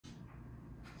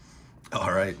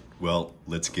All right, well,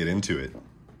 let's get into it.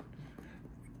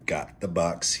 Got the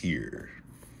box here.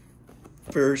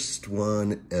 First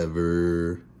one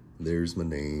ever. There's my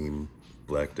name.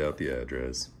 Blacked out the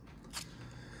address.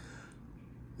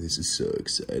 This is so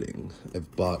exciting.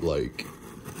 I've bought like,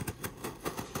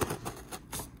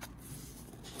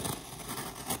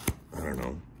 I don't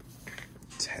know,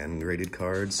 10 graded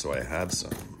cards, so I have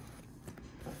some.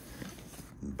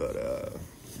 But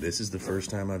this is the first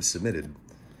time I've submitted.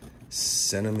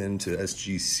 Sent them into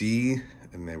SGC,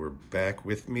 and they were back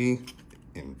with me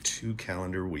in 2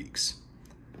 calendar weeks.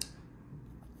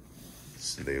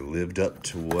 So they lived up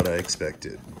to what I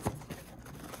expected.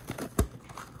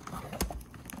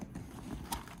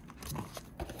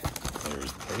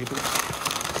 There's the paper.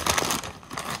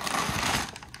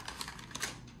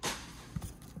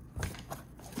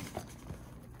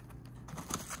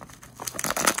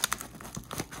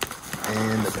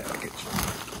 And the package.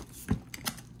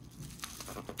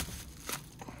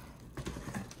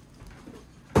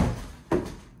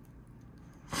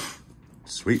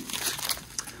 Sweet.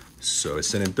 So I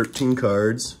sent in 13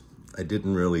 cards. I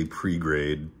didn't really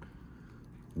pre-grade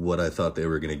what I thought they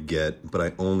were gonna get, but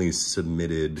I only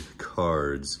submitted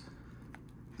cards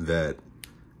that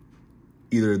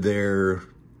either they're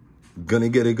gonna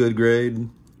get a good grade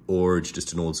or it's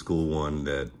just an old school one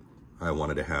that I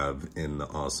wanted to have in the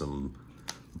awesome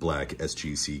black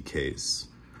SGC case.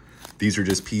 These are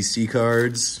just PC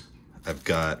cards. I've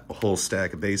got a whole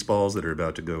stack of baseballs that are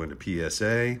about to go into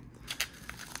PSA.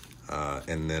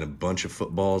 And then a bunch of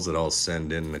footballs that I'll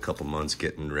send in a couple months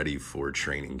getting ready for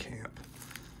training camp.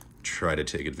 Try to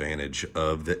take advantage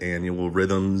of the annual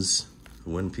rhythms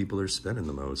when people are spending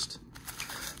the most.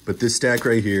 But this stack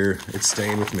right here, it's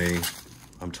staying with me.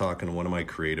 I'm talking to one of my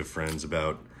creative friends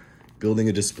about building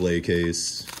a display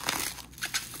case.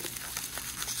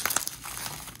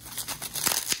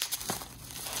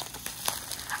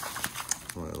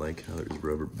 Oh, I like how there's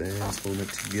rubber bands holding it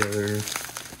together.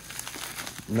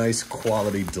 Nice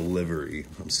quality delivery.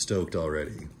 I'm stoked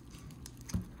already.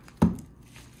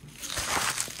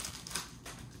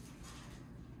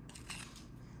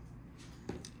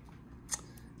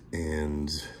 And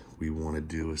we want to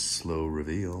do a slow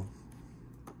reveal.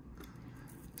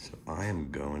 So I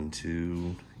am going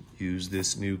to use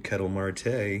this new Kettle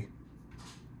Marte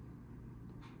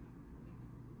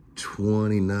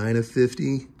 29 of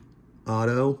 50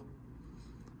 auto.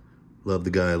 Love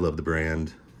the guy, love the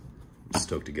brand.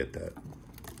 Stoked to get that.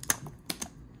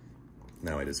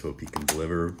 Now I just hope he can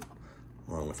deliver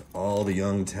along with all the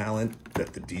young talent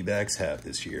that the D-backs have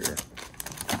this year.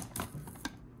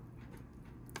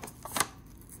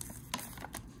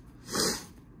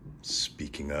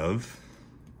 Speaking of,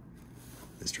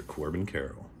 Mr. Corbin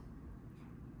Carroll.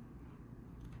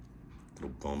 Little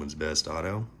Bowman's Best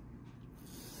auto.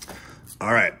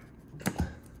 All right.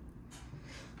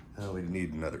 Now we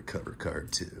need another cover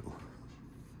card too.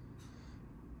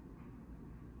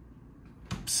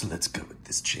 So let's go with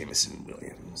this Jameson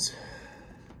Williams.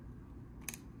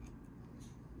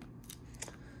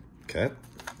 Okay.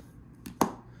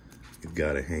 You've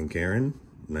got a Hank Aaron,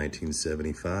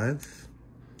 1975.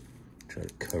 Try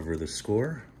to cover the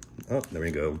score. Oh, there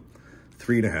we go.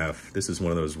 3.5. This is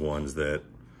one of those ones that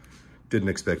didn't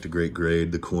expect a great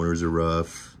grade. The corners are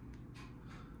rough.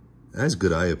 It has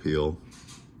good eye appeal,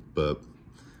 but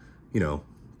you know,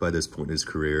 by this point in his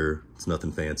career, it's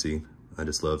nothing fancy. I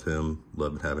just love him.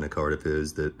 Love having a card of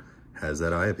his that has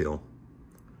that eye appeal.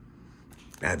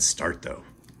 Bad start though.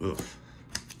 Oof.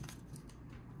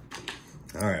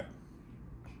 All right.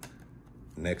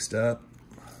 Next up,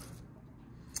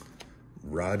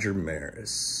 Roger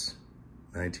Maris,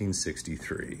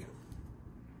 1963.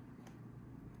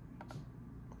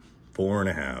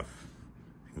 4.5.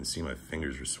 You can see my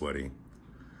fingers are sweaty.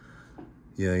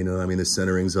 Yeah, you know, I mean, the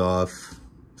centering's off.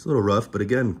 It's a little rough, but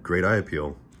again, great eye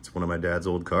appeal. It's one of my dad's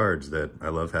old cards that I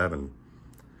love having.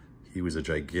 He was a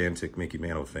gigantic Mickey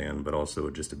Mantle fan, but also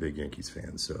just a big Yankees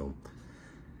fan. So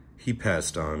he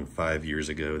passed on 5 years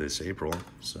ago this April.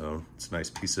 So it's a nice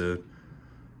piece of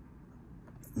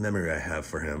memory I have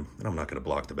for him. And I'm not gonna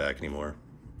block the back anymore.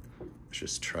 Let's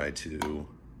just try to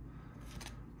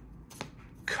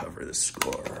cover the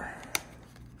score.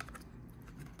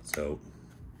 So,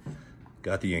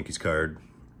 got the Yankees card.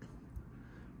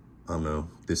 I don't know,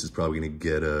 this is probably gonna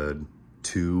get a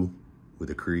 2 with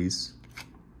a crease.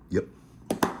 Yep.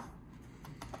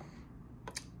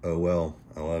 Oh well,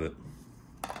 I love it.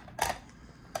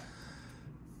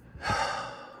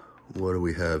 What do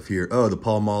we have here? Oh, the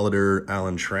Paul Molitor,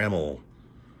 Alan Trammell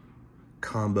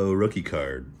combo rookie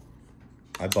card.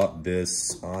 I bought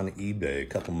this on eBay a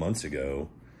couple months ago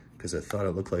because I thought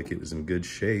it looked like it was in good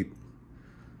shape.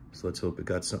 So let's hope it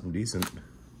got something decent.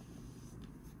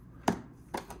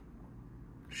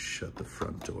 Shut the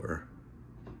front door.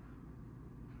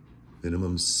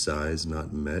 Minimum size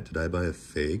not met. Did I buy a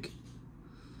fake?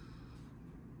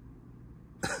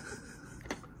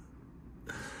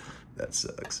 That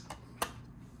sucks.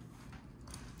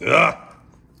 Ugh.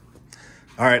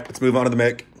 All right, let's move on to the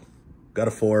mic. Got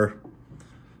a 4.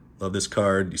 Love this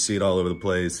card. You see it all over the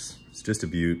place. It's just a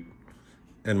beaut.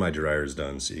 And my dryer's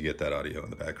done, so you get that audio in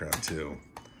the background too.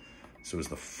 So is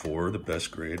the 4 the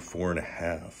best grade?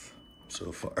 4.5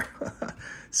 so far.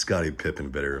 Scottie Pippen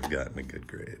better have gotten a good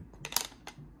grade.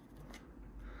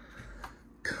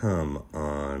 Come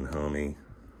on, homie.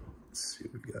 Let's see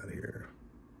what we got here.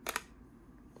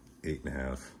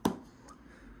 8.5.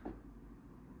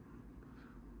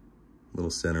 Little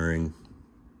centering,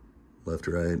 left,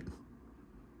 right.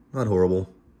 Not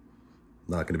horrible.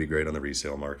 Not gonna be great on the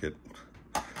resale market,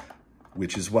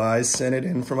 which is why I sent it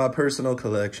in for my personal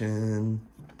collection.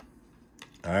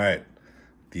 All right,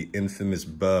 the infamous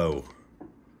bow.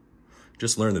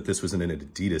 Just learned that this was in an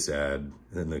Adidas ad,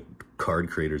 and the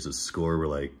card creators of Score were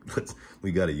like,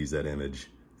 we gotta use that image,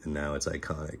 and now it's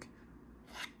iconic.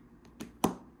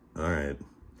 All right,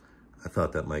 I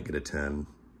thought that might get a 10.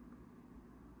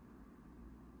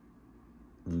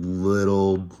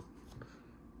 Little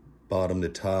bottom to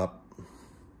top.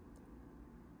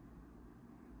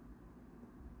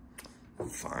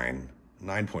 Fine,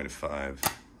 9.5.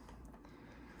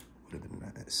 Would have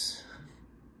been nice.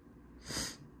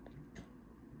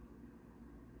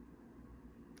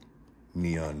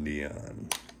 Neon.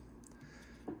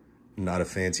 Not a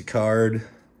fancy card,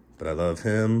 but I love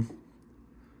him.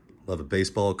 Love a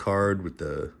baseball card with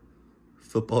the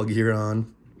football gear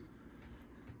on.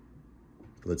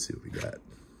 But let's see what we got.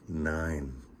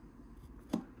 9.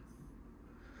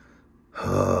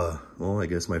 Well, I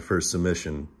guess my first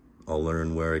submission. I'll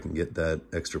learn where I can get that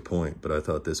extra point, but I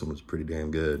thought this one was pretty damn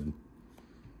good.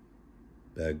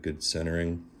 Bag good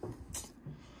centering.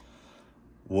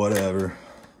 Whatever.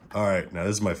 All right, now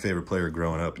this is my favorite player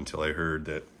growing up until I heard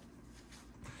that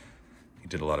he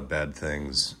did a lot of bad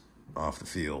things off the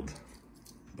field,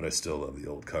 but I still love the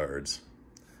old cards.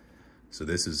 So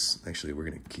this is, actually, we're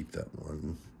gonna keep that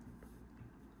one.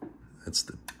 That's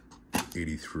the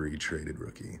 83 traded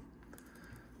rookie.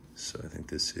 So I think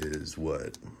this is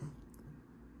what?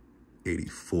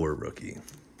 84 rookie.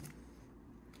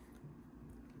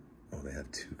 Oh, they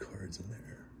have 2 cards in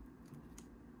there.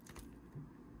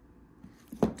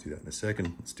 Do that in a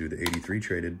second. Let's do the 83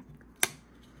 traded.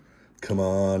 Come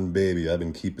on, baby. I've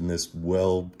been keeping this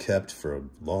well kept for a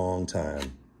long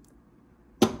time.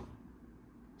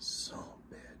 So,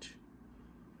 bitch.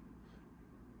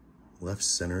 Left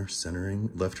center, centering,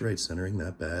 left, right, centering,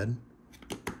 that bad?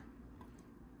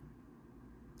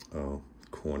 Oh,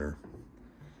 corner.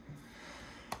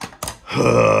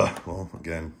 Well,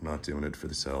 again, not doing it for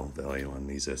the sell value on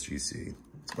these SGC.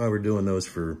 That's why we're doing those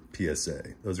for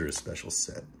PSA. Those are a special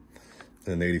set.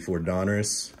 Then 84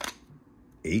 Donruss,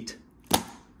 8.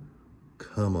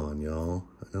 Come on, y'all.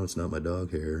 I know it's not my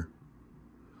dog hair.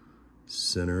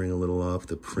 Centering a little off.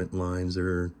 The print lines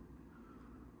are,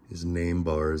 his name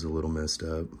bar is a little messed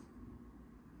up.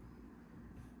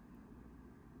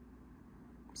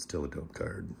 Still a dope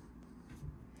card.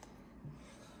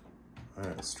 All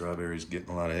right, Strawberry's getting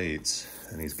a lot of 8s,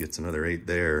 and he gets another 8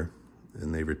 there,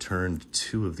 and they returned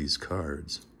 2 of these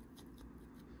cards.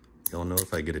 Y'all know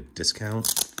if I get a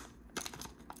discount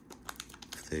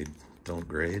if they don't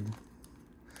grade?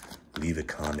 Leave a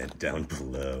comment down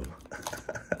below.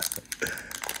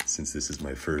 Since this is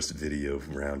my first video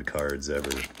from Round Cards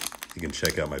ever, you can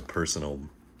check out my personal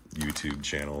YouTube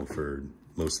channel for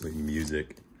mostly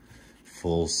music,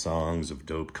 full songs of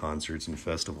dope concerts and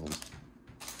festivals.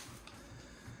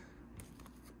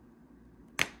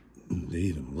 They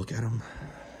even look at them.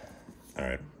 All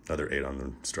right, another 8 on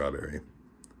the Strawberry.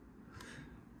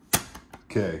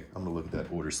 Okay, I'm gonna look at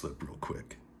that order slip real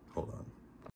quick. Hold on.